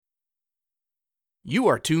You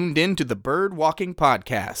are tuned in to the Bird Walking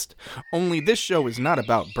Podcast. Only this show is not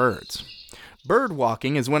about birds. Bird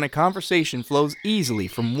walking is when a conversation flows easily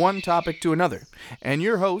from one topic to another, and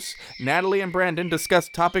your hosts, Natalie and Brandon, discuss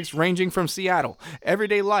topics ranging from Seattle,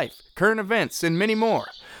 everyday life, current events, and many more.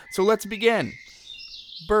 So let's begin.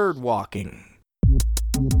 Bird walking.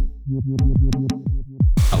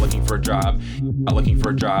 Looking for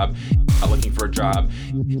a job,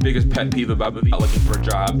 biggest pet peeve about looking for a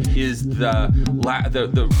job is the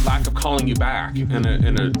lack of calling you back in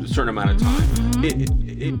a certain amount of time.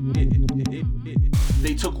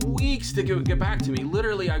 They took weeks to get back to me.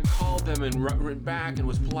 Literally, I called them and went back and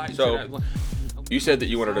was polite. So, you said that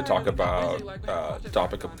you wanted to talk about the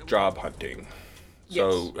topic of job hunting.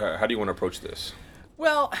 So, how do you want to approach this?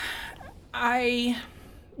 Well, I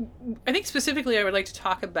think specifically I would like to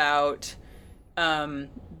talk about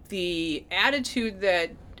the attitude that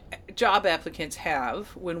job applicants have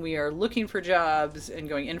when we are looking for jobs and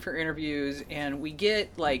going in for interviews, and we get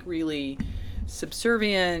like really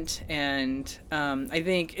subservient, and I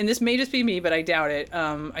think, and this may just be me, but I doubt it,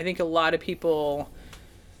 I think a lot of people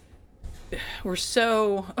were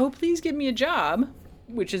so, oh, please give me a job,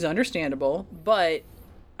 which is understandable, but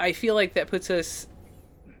I feel like that puts us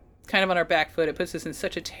kind of on our back foot. It puts us in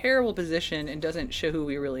such a terrible position and doesn't show who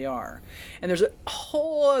we really are. And there's a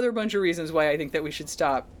whole other bunch of reasons why I think that we should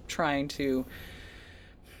stop trying to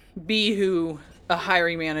be who a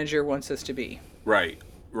hiring manager wants us to be. Right.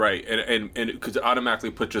 And because it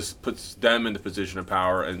automatically puts them in the position of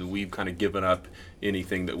power, and we've kind of given up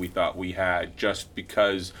anything that we thought we had just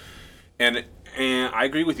because. And I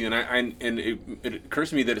agree with you, and it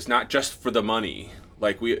occurs to me that it's not just for the money.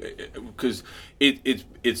 Like because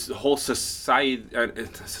it's the whole society.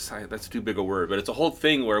 Society, that's too big a word, but it's a whole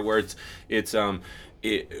thing where we've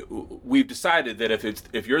decided that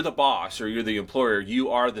if you're the boss or you're the employer, you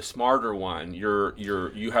are the smarter one.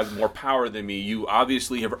 You have more power than me. You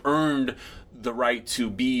obviously have earned the right to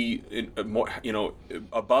be more,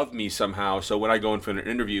 above me somehow. So when I go in for an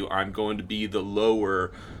interview, I'm going to be the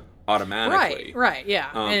lower. Automatically, right,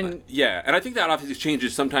 yeah, and I think that obviously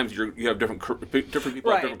changes. Sometimes you have different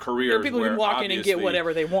people have different careers. There are people who can walk in and get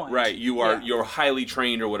whatever they want. Right, you're highly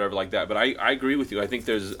trained or whatever like that. But I agree with you. I think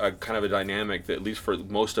there's a kind of a dynamic that, at least for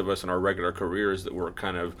most of us in our regular careers, that we're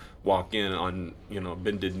kind of walk in on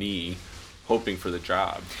bended knee, hoping for the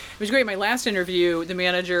job. It was great. My last interview, the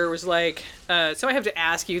manager was like, "So I have to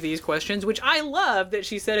ask you these questions," which I love that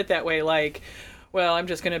she said it that way, like. Well, I'm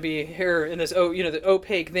just going to be here in this, the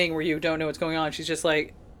opaque thing where you don't know what's going on. She's just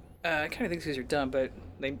like, I kind of think these are dumb, but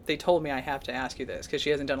they told me I have to ask you this because she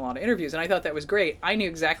hasn't done a lot of interviews. And I thought that was great. I knew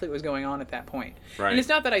exactly what was going on at that point. Right. And it's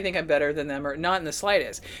not that I think I'm better than them, or not in the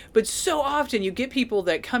slightest. But so often you get people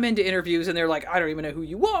that come into interviews and they're like, I don't even know who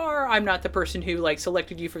you are. I'm not the person who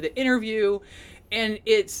selected you for the interview. And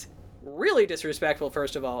it's really disrespectful,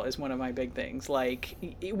 first of all, is one of my big things. Like,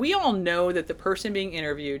 we all know that the person being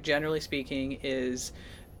interviewed, generally speaking, is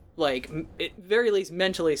like, at very least,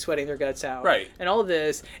 mentally sweating their guts out. Right. And all of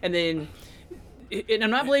this. And then, and I'm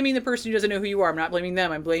not blaming the person who doesn't know who you are. I'm not blaming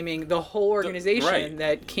them. I'm blaming the whole organization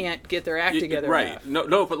that can't get their act together. Right. Enough.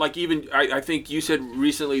 No, but like even, I think you said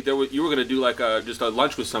recently you were going to do like just a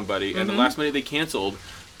lunch with somebody, and the last minute they canceled.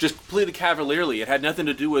 Just completely cavalierly. It had nothing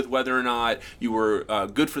to do with whether or not you were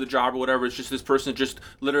good for the job or whatever. It's just this person just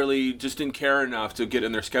literally just didn't care enough to get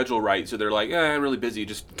in their schedule right. So they're like, I'm really busy,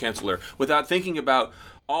 just cancel her. Without thinking about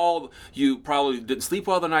you probably didn't sleep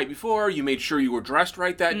well the night before. You made sure you were dressed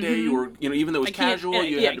right that day. You were, even though it was casual,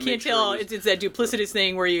 you had to make sure. It's that duplicitous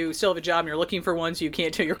thing where you still have a job and you're looking for one, so you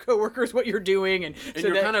can't tell your coworkers what you're doing, and so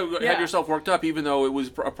you're kind of had yourself worked up, even though it was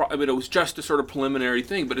it was just a sort of preliminary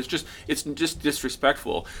thing. But it's just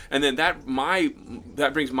disrespectful. And then that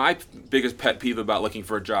brings my biggest pet peeve about looking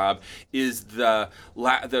for a job is the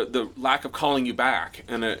lack of calling you back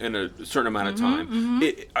in a certain amount of time.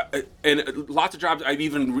 And lots of jobs I've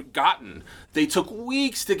even gotten, they took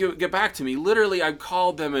weeks to get back to me. Literally, I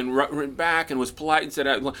called them and went back and was polite and said,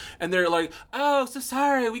 and they're like, oh, so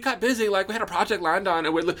sorry, we got busy, like we had a project lined on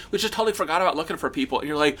and we just totally forgot about looking for people. And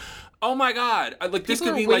you're like, oh my God, this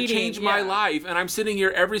could be like change my life, and I'm sitting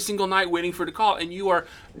here every single night waiting for it to call, and you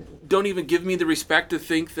don't even give me the respect to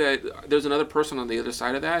think that there's another person on the other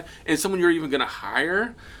side of that, and someone you're even going to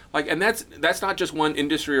hire. Like, and that's not just one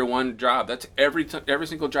industry or one job. That's every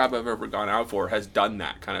single job I've ever gone out for has done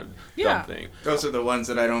that kind of dumb thing. Those are the ones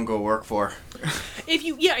that I don't go work for. If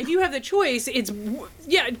you have the choice,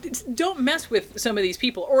 don't mess with some of these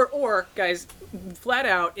people, or guys, flat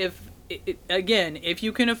out, if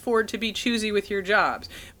you can afford to be choosy with your jobs,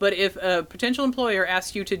 but if a potential employer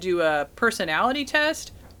asks you to do a personality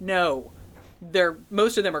test, no.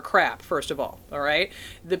 most of them are crap, first of all right?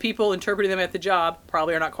 The people interpreting them at the job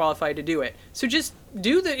probably are not qualified to do it. So just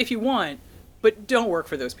do that if you want, but don't work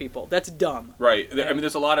for those people. That's dumb. Right. I mean,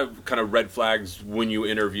 there's a lot of kind of red flags when you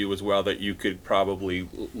interview as well that you could probably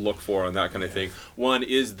look for on that kind of thing. One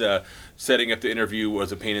is the setting up the interview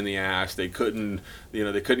was a pain in the ass. They couldn't get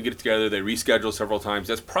it together. They rescheduled several times.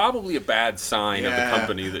 That's probably a bad sign of the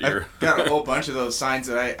company that you're. I've got a whole bunch of those signs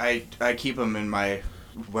that I keep them in my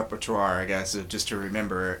repertoire, I guess, just to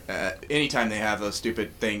remember anytime they have those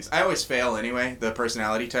stupid things. I always fail anyway, the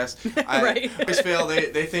personality test. I always fail.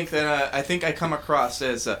 They think that I think I come across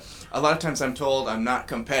as a lot of times I'm told I'm not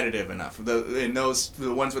competitive enough.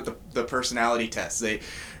 The ones with the personality tests,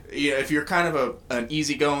 if you're kind of an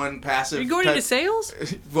easygoing, passive. Are you going into sales?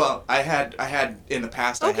 Well, I had in the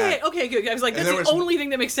past. Okay, good. I was like, that's the only thing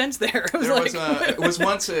that makes sense there. It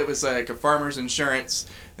was like a farmer's insurance,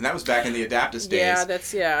 and that was back in the Adaptus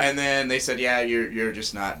days. Yeah. And then they said, yeah, you're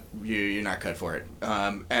just not you're not cut for it.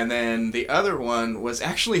 And then the other one was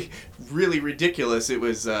actually really ridiculous. It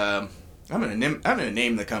was. I'm gonna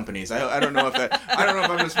name the companies. I don't know if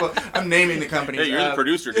I'm supposed. I'm naming the companies. Hey, you're the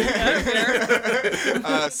producer, dude.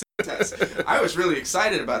 Cintas. I was really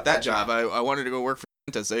excited about that job. I wanted to go work for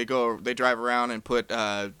Cintas. They drive around and put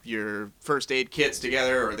your first aid kits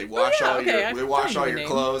together, or they wash all your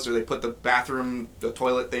clothes, or they put the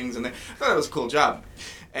toilet things in there. I thought it was a cool job.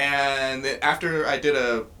 And then after I did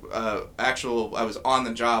I was on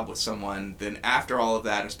the job with someone. Then after all of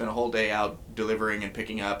that, I spent a whole day out delivering and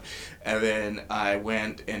picking up, and then I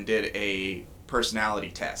went and did a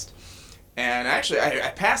personality test. And actually,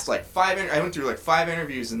 I passed like I went through like 5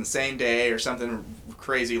 interviews in the same day or something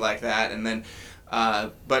crazy like that. And then,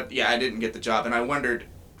 but yeah, I didn't get the job. And I wondered.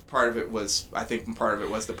 Part of it was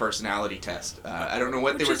the personality test. I don't know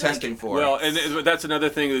what they were testing for. Well, and that's another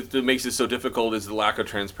thing that makes it so difficult is the lack of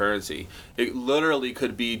transparency. It literally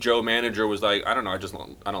could be Joe Manager was like, I don't know, I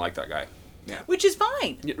don't like that guy. Yeah. Which is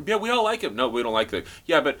fine. Yeah, we all like him. No, we don't like him.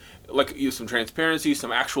 Yeah, but like some transparency,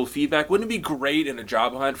 some actual feedback. Wouldn't it be great in a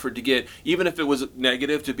job hunt to get, even if it was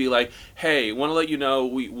negative, to be like, hey, want to let you know,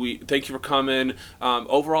 we thank you for coming.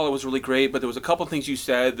 Overall, it was really great, but there was a couple things you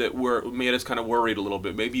said that made us kind of worried a little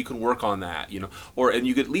bit. Maybe you can work on that, and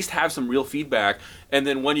you could at least have some real feedback. And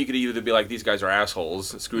then one, you could either be like, these guys are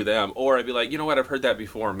assholes, screw them, or I'd be like, you know what, I've heard that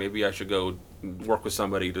before. Maybe I should go work with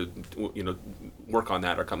somebody to work on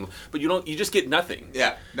that or come. But you just get nothing.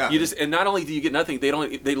 Yeah. No. And not only do you get nothing, they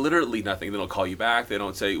literally nothing. They don't call you back. They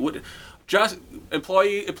don't say just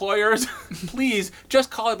employers please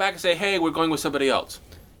just call it back and say, hey, we're going with somebody else.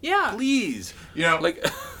 Yeah. Please. Like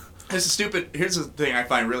this is stupid. Here's the thing I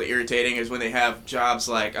find really irritating is when they have jobs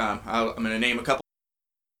like I'm going to name a couple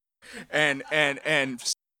and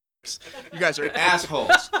you guys are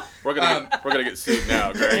assholes. We're gonna get sued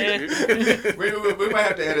now, Greg. we might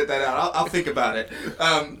have to edit that out. I'll think about it.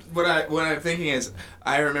 What I'm thinking is,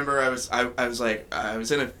 I remember I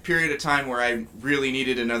was in a period of time where I really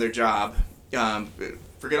needed another job.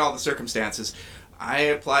 Forget all the circumstances. I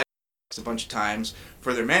applied a bunch of times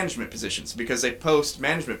for their management positions because they post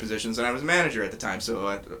management positions, and I was a manager at the time,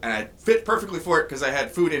 so I fit perfectly for it because I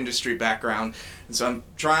had food industry background, and so I'm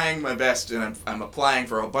trying my best, and I'm applying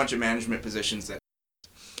for a bunch of management positions.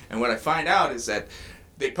 And what I find out is that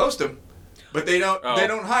they post them, but they don't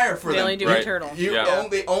hire for them. They only do internal.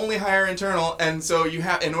 They only hire internal, and so you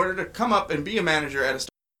have, in order to come up and be a manager at a store,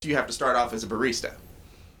 you have to start off as a barista.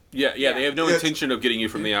 Yeah, they have no intention of getting you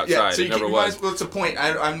from the outside. Yeah, so it never was. What's the point?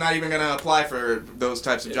 I'm not even going to apply for those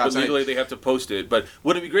types of jobs. But legally, they have to post it. But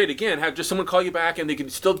would it be great, again, have just someone call you back and they can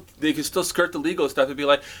still skirt the legal stuff and be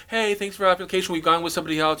like, hey, thanks for your application. We've gone with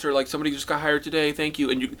somebody else, or like somebody just got hired today. Thank you.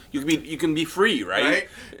 And you can be free, right?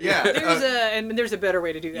 Yeah. There's a better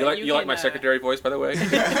way to do that. You like my secretary voice, by the way?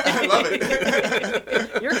 I love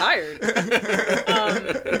it. You're hired.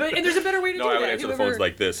 And there's a better way to do that. No, I would answer the phones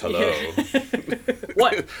like this. Hello.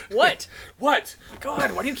 What? What?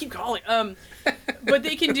 God, why do you keep calling? But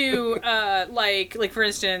they can do like for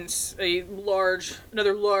instance,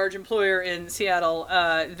 another large employer in Seattle.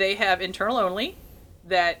 They have internal only.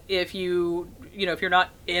 That if you're not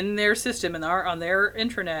in their system and are on their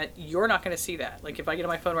intranet, you're not going to see that. Like if I get on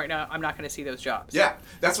my phone right now, I'm not going to see those jobs. Yeah,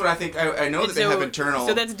 that's what I think. I know that they have internal.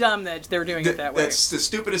 So that's dumb that they're doing it that way. That's the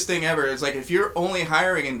stupidest thing ever. It's like if you're only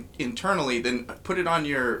hiring internally, then put it on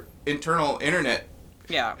your internal internet.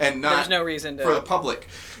 Yeah, and not there's no reason for the public.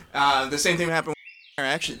 The same thing happened. I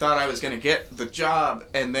actually thought I was going to get the job,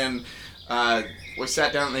 and then we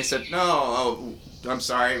sat down and they said, no, I'm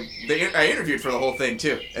sorry. I interviewed for the whole thing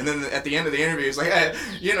too, and then at the end of the interview, it's like,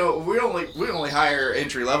 we only hire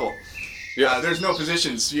entry level. Yeah. There's no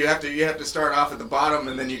positions. You have to start off at the bottom,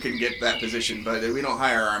 and then you can get that position. But we don't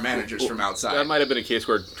hire our managers from outside. That might have been a case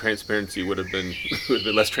where transparency would have been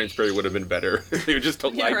less transparent. Would have been better. They would just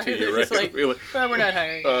don't lie to you, right? It's like, well, we're not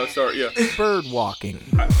hiring. Sorry, yeah. Bird walking.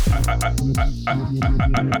 And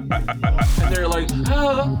they're like,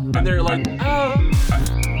 oh, and they're like, oh,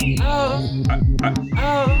 oh,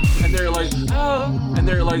 oh, and they're like, oh, and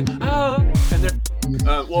they're like, oh, and they're.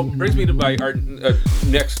 Well, brings me to our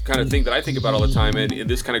next kind of thing that I think about all the time, and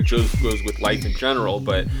this kind of goes with life in general.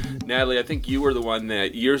 But Natalie, I think you were the one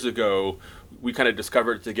that years ago we kind of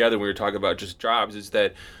discovered together when we were talking about just jobs, is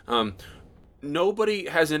that nobody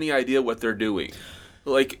has any idea what they're doing,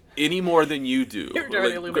 like any more than you do. You're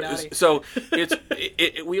the Illuminati. So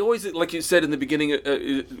we always, like you said in the beginning of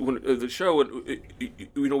the show,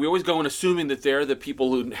 we always go in assuming that they're the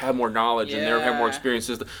people who have more knowledge and they have more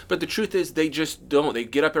experiences. But the truth is, they just don't. They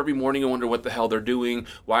get up every morning and wonder what the hell they're doing,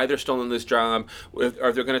 why they're still in this job,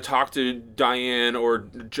 are they going to talk to Diane or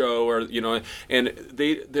Joe, or and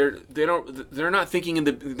they're not thinking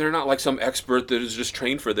they're not like some expert that is just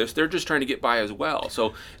trained for this. They're just trying to get by as well.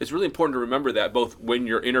 So it's really important to remember that both when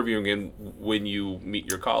you're interviewing and when you meet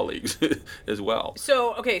your colleagues as well.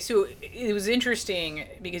 So it was interesting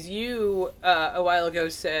because you a while ago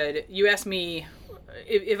said, you asked me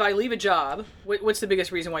if I leave a job, what's the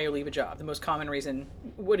biggest reason why you leave a job? The most common reason.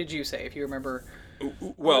 What did you say, if you remember?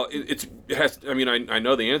 Well, it has. I mean, I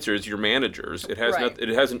know the answer is your managers. It has Right. it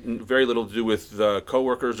hasn't very little to do with the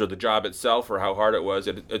coworkers or the job itself or how hard it was.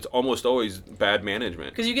 It's almost always bad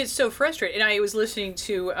management. Because you get so frustrated. And I was listening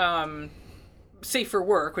to Safe for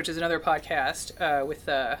Work, which is another podcast with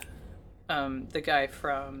the guy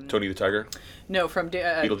from Tony the Tiger. No, from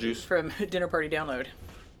Beetlejuice? from Dinner Party Download.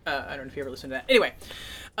 I don't know if you ever listened to that. Anyway,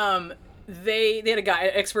 they had a guy,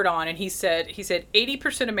 an expert on, and he said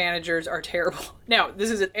 80% of managers are terrible. Now, this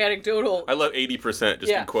is an anecdotal. I love 80%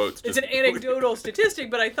 just in quotes. It's an anecdotal statistic,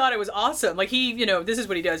 but I thought it was awesome. Like this is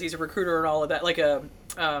what he does. He's a recruiter and all of that, like and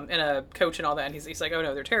a coach and all that. And he's like, oh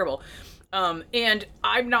no, they're terrible. And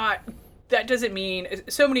I'm not. That doesn't mean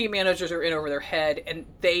so many managers are in over their head, and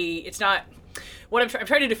it's not. What I'm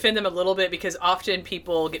trying to defend them a little bit, because often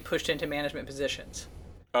people get pushed into management positions.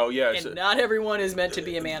 Oh yeah, And not everyone is meant to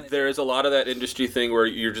be a manager. There is a lot of that industry thing where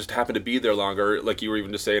you just happen to be there longer, like you were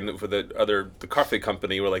even just saying for the coffee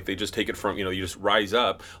company, where like they just take it from, you just rise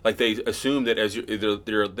up. Like they assume that as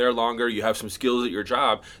you're there longer, you have some skills at your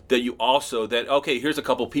job, that you also, okay, here's a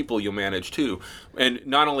couple people you'll manage too. And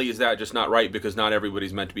not only is that just not right, because not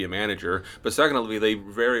everybody's meant to be a manager, but secondly, they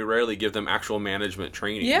very rarely give them actual management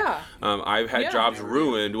training. Yeah. I've had jobs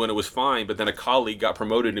ruined when it was fine, but then a colleague got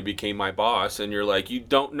promoted and became my boss, and you're like, you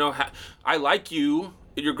don't know how. I like you,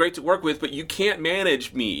 you're great to work with, but you can't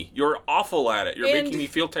manage me. You're awful at it. You're making me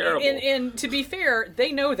feel terrible. And to be fair,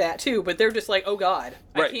 they know that too, but they're just like, oh God.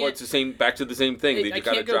 Right. Well, it's the same. Back to the same thing. That you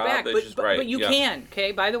got a job. But you can.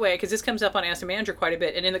 Okay. By the way, because this comes up on Ask the Manager quite a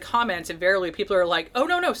bit, and in the comments, invariably people are like, oh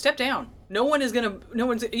no, step down. No one's.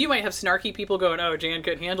 You might have snarky people going, oh, Jan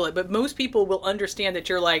couldn't handle it, but most people will understand that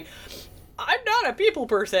you're like, I'm not a people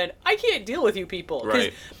person. I can't deal with you people.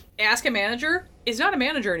 Right. Ask a Manager is not a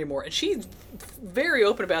manager anymore, and she's very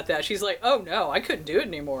open about that. She's like, oh no, I couldn't do it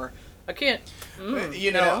anymore. I can't.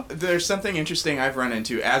 There's something interesting I've run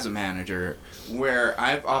into as a manager, where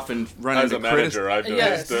I've often run as into a manager. I've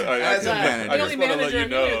noticed. As a manager, I just want to let you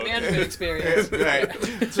know. With management experience.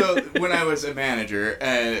 Right. So when I was a manager,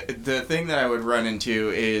 the thing that I would run into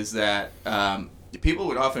is that people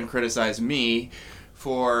would often criticize me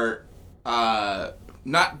for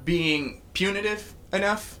not being punitive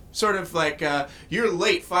enough. Sort of like, you're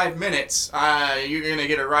late 5 minutes. You're gonna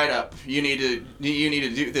get a write-up. You need to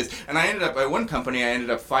do this. And at one company, I ended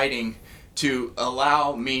up fighting to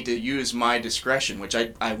allow me to use my discretion, which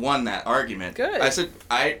I won that argument. Good. I said,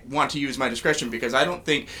 I want to use my discretion because I don't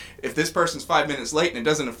think if this person's 5 minutes late and it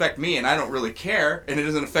doesn't affect me and I don't really care and it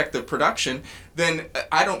doesn't affect the production, then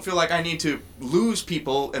I don't feel like I need to lose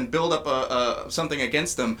people and build up something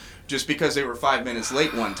against them just because they were 5 minutes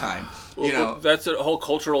late one time. Well, that's a whole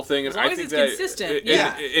cultural thing, and as long I as think it's that consistent,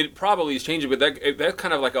 it probably is changing. But that's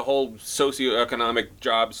kind of like a whole socioeconomic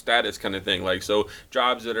job status kind of thing. Like, so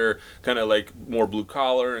jobs that are kind of like more blue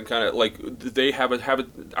collar and kind of like they have a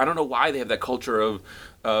I don't know why they have that culture of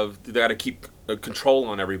they got to keep control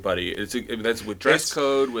on everybody. That's with dress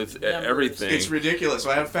code, with everything. It's ridiculous.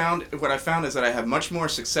 What I found is that I have much more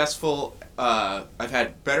successful. I've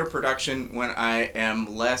had better production when I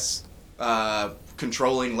am less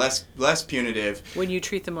controlling, less punitive. When you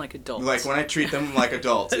treat them like adults. Like when I treat them like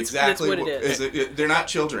adults. Exactly. That's what it is. They're not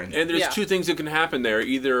children. And there's two things that can happen there.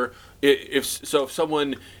 Either if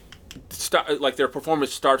someone like their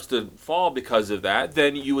performance starts to fall because of that,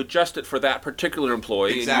 then you adjust it for that particular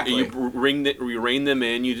employee. Exactly. And you rein them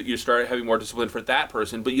in. You start having more discipline for that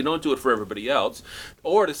person, but you don't do it for everybody else.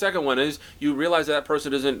 Or the second one is you realize that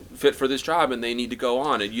person isn't fit for this job and they need to go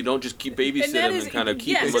on, and you don't just keep babysit them and kind of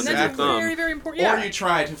keep them under your thumb. Very, very important. Yeah. Or you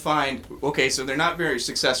try to find, okay, so they're not very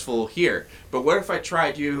successful here, but what if I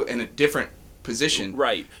tried you in a different position?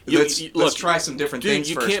 Right. Let's try some different things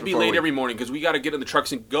you first. Can't be late every morning because we got to get in the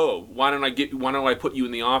trucks and go. Why don't I put you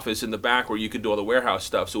in the office in the back where you could do all the warehouse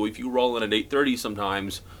stuff? So if you roll in at 8:30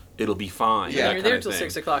 sometimes, it'll be fine. Yeah. And you're there till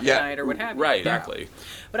 6 o'clock at night or what have you. Right, exactly.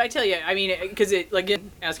 But I tell you, I mean, because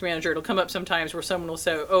Ask a Manager, it'll come up sometimes where someone will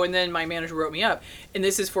say, oh, and then my manager wrote me up. And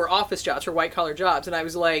this is for office jobs, for white collar jobs. And I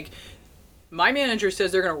was like, my manager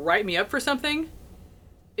says they're going to write me up for something.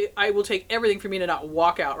 I will take everything for me to not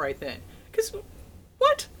walk out right then. Because,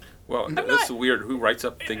 what? Well, that's weird. Who writes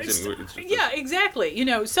up things? Yeah, exactly. You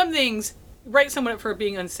know, some things, write someone up for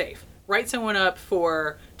being unsafe. Write someone up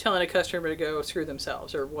for telling a customer to go screw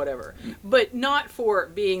themselves or whatever. But not for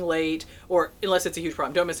being late, or unless it's a huge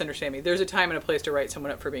problem. Don't misunderstand me. There's a time and a place to write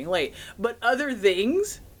someone up for being late. But other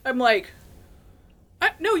things, I'm like,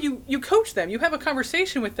 no, you coach them. You have a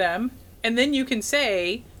conversation with them, and then you can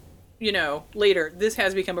say, you know, later, this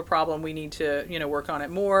has become a problem. We need to, you know, work on it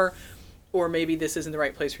more. Or maybe this isn't the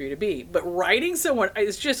right place for you to be. But writing someone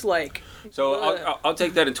is just like... So I'll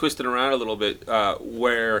take that and twist it around a little bit,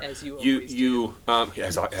 where as you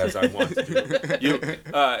as I want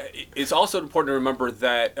to. It's also important to remember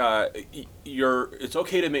that it's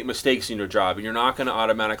okay to make mistakes in your job, and you're not going to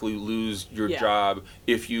automatically lose your job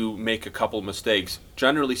if you make a couple mistakes.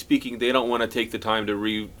 Generally speaking, they don't want to take the time to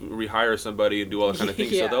rehire somebody and do all that kind of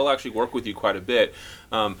things, so they'll actually work with you quite a bit.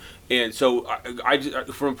 And so, I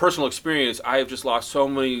from personal experience, I have just lost so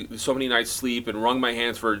many nights sleep and wrung my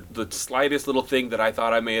hands for the slightest little thing that I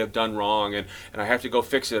thought I may have done wrong, and I have to go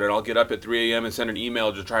fix it, and I'll get up at 3 a.m. and send an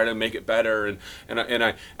email to try to make it better, and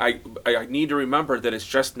I need to remember that it's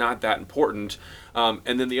just not that important.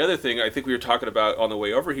 And then the other thing I think we were talking about on the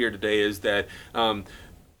way over here today is that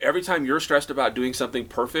every time you're stressed about doing something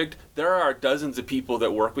perfect, there are dozens of people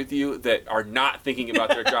that work with you that are not thinking about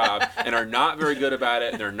their job and are not very good about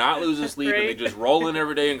it, and they're not losing sleep, and they just roll in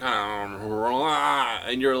every day and kind of,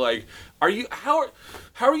 and you're like, how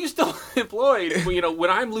are you still employed? You know, when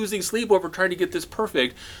I'm losing sleep over trying to get this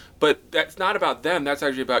perfect. But that's not about them. That's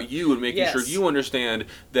actually about you and making sure you understand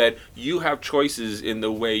that you have choices in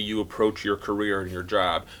the way you approach your career and your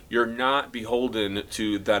job. You're not beholden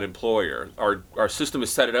to that employer. Our system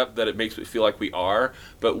is set it up that it makes it feel like we are,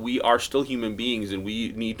 but we are still human beings, and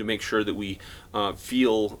we need to make sure that we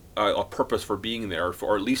feel a purpose for being there,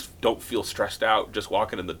 or at least don't feel stressed out just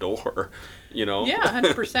walking in the door. You know? Yeah,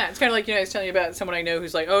 100%. It's kind of like, you know, I was telling you about someone I know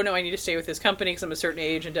who's like, oh no, I need to stay with this company because I'm a certain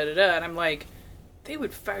age and da-da-da. And I'm like, they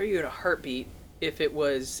would fire you in a heartbeat if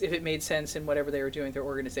it made sense in whatever they were doing with their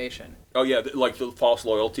organization. Oh yeah, like the false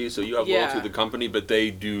loyalty. So you have loyalty to the company, but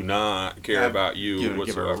they do not care about you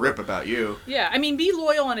whatsoever. Give a rip about you. Yeah, I mean, be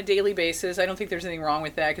loyal on a daily basis. I don't think there's anything wrong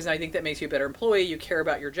with that, because I think that makes you a better employee. You care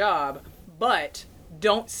about your job, but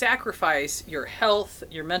don't sacrifice your health,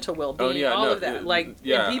 your mental well-being, of that.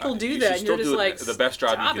 And people do that, and you're just like, the best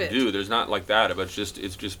job you can do. There's not like that, but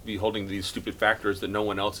it's just beholding these stupid factors that no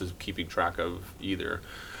one else is keeping track of either.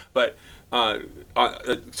 But a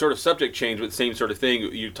sort of subject change, but the same sort of thing.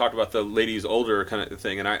 You talked about the ladies older kind of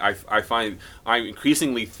thing, and I find I'm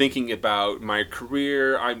increasingly thinking about my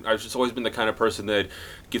career. I've just always been the kind of person that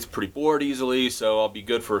gets pretty bored easily, so I'll be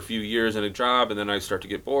good for a few years in a job, and then I start to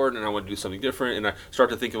get bored, and I want to do something different, and I start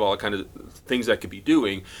to think of all the kind of things I could be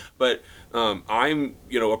doing. But I'm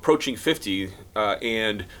approaching 50,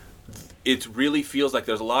 and it really feels like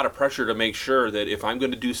there's a lot of pressure to make sure that if I'm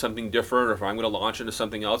going to do something different, or if I'm going to launch into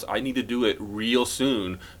something else, I need to do it real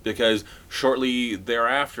soon, because shortly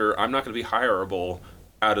thereafter, I'm not going to be hireable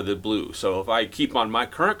out of the blue. So if I keep on my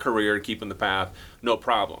current career and keep in the path, no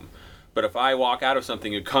problem. But if I walk out of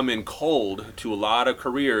something and come in cold to a lot of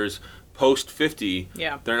careers post 50,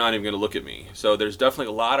 they're not even going to look at me. So there's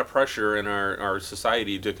definitely a lot of pressure in our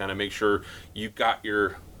society to kind of make sure you've got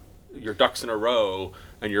your ducks in a row,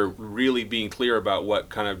 and you're really being clear about what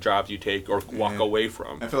kind of jobs you take or walk away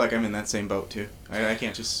from. I feel like I'm in that same boat too. I don't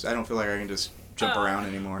feel like I can just jump around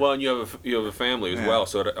anymore. Well, and you have a family as well,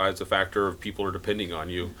 so it's a factor of people are depending on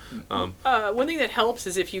you. One thing that helps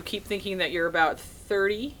is if you keep thinking that you're about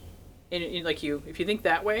 30, and if you think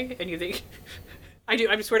that way, and you think. I do.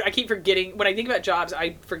 I swear. I keep forgetting. When I think about jobs,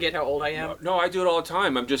 I forget how old I am. No, I do it all the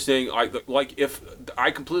time. I'm just saying, if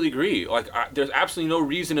I completely agree. There's absolutely no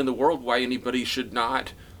reason in the world why anybody should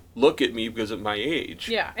not look at me because of my age.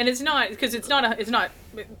 Yeah, and it's not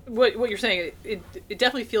what you're saying. It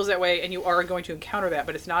definitely feels that way, and you are going to encounter that,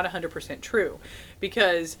 but it's not 100% true,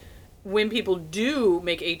 because when people do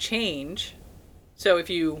make a change, so if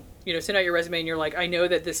you send out your resume and you're like, I know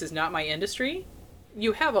that this is not my industry,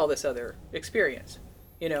 you have all this other experience,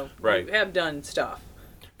 Right. You have done stuff.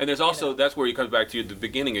 And there's also, that's where you come back to the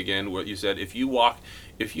beginning again, what you said, if you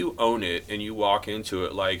own it and you walk into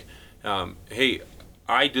it like, hey,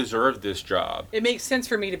 I deserve this job. It makes sense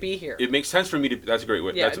for me to be here. It makes sense for me to. That's a great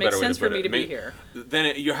way. Yeah, that's it a better makes way sense to put for me it. to be here.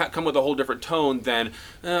 Then you come with a whole different tone than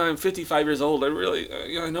I'm 55 years old. I really,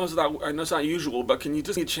 I know it's not usual, but can you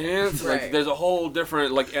just give me a chance? Right. Like there's a whole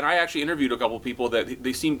different and I actually interviewed a couple of people that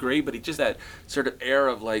they seemed great, but just that sort of air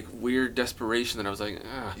of like weird desperation that I was like,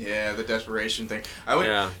 ah. Yeah, the desperation thing. I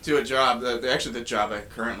went to a job, the job I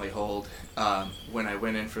currently hold. When I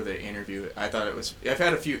went in for the interview, I thought I've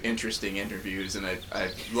had a few interesting interviews, and I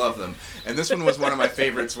love them. And this one was one of my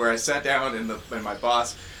favorites, where I sat down and my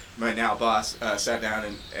boss, my now boss, sat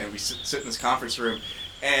down and we sit in this conference room,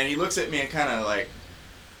 and he looks at me and kind of like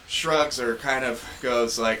shrugs or kind of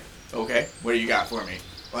goes like, okay, what do you got for me?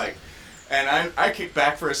 Like, and I kick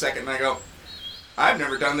back for a second and I go, I've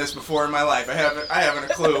never done this before in my life. I haven't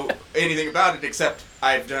a clue anything about it, except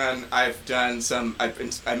I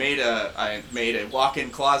made a walk-in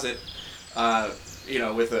closet,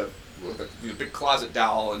 with a big closet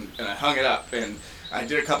dowel, and I hung it up, and I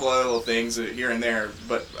did a couple other little things here and there,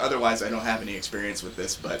 but otherwise I don't have any experience with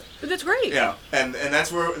this. But that's great. Yeah, and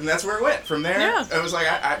that's where it went. From there, yeah. I was like,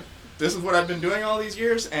 this is what I've been doing all these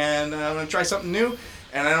years, and I'm gonna try something new.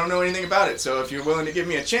 And I don't know anything about it, so if you're willing to give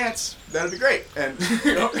me a chance, that'd be great. And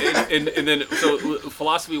and then so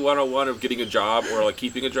philosophy 101 of getting a job or like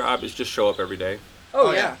keeping a job is just show up every day.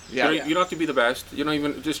 Oh yeah. You don't have to be the best. You don't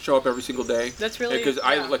even just show up every single day. That's really because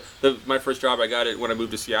my first job I got it when I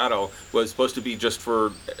moved to Seattle was supposed to be just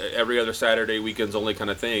for every other Saturday, weekends only kind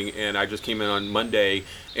of thing. And I just came in on Monday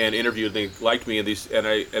and interviewed. They liked me and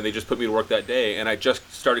they just put me to work that day. And I just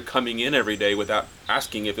started coming in every day without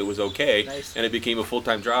asking if it was okay. Nice. And it became a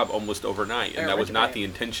full-time job almost overnight. And that was not the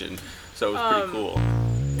intention. So it was pretty cool.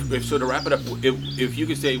 So to wrap it up, if you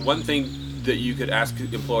could say one thing that you could ask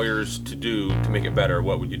employers to do to make it better,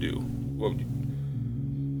 what would you do?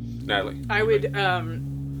 Natalie? I would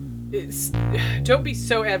don't be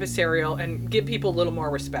so adversarial and give people a little more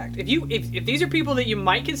respect. If these are people that you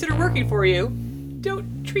might consider working for you,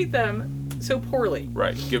 don't treat them so poorly.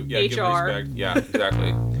 Right. Give HR. respect. Yeah,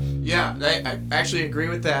 exactly. Yeah, I actually agree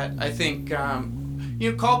with that. I think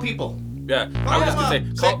call people. Yeah, I was just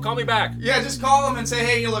gonna say, call me back. Yeah, just call them and say,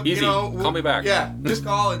 hey, look, Easy. Call me back. Yeah, just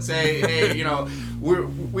call and say, hey,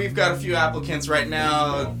 we've got a few applicants right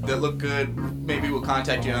now that look good. Maybe we'll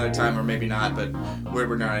contact you another time, or maybe not, but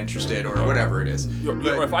we're not interested, or whatever it is.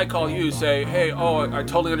 Or if I call you, say, hey, I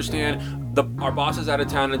totally understand. Our boss is out of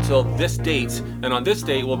town until this date, and on this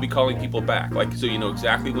date we'll be calling people back. Like, so you know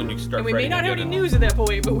exactly when you start. And we may not have any news at that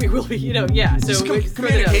point, but we will be, So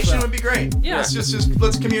communication would be great. Yeah.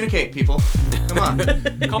 Let's communicate, people. Come on.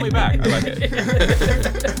 Call me back. I like it.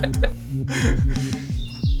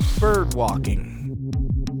 Bird walking.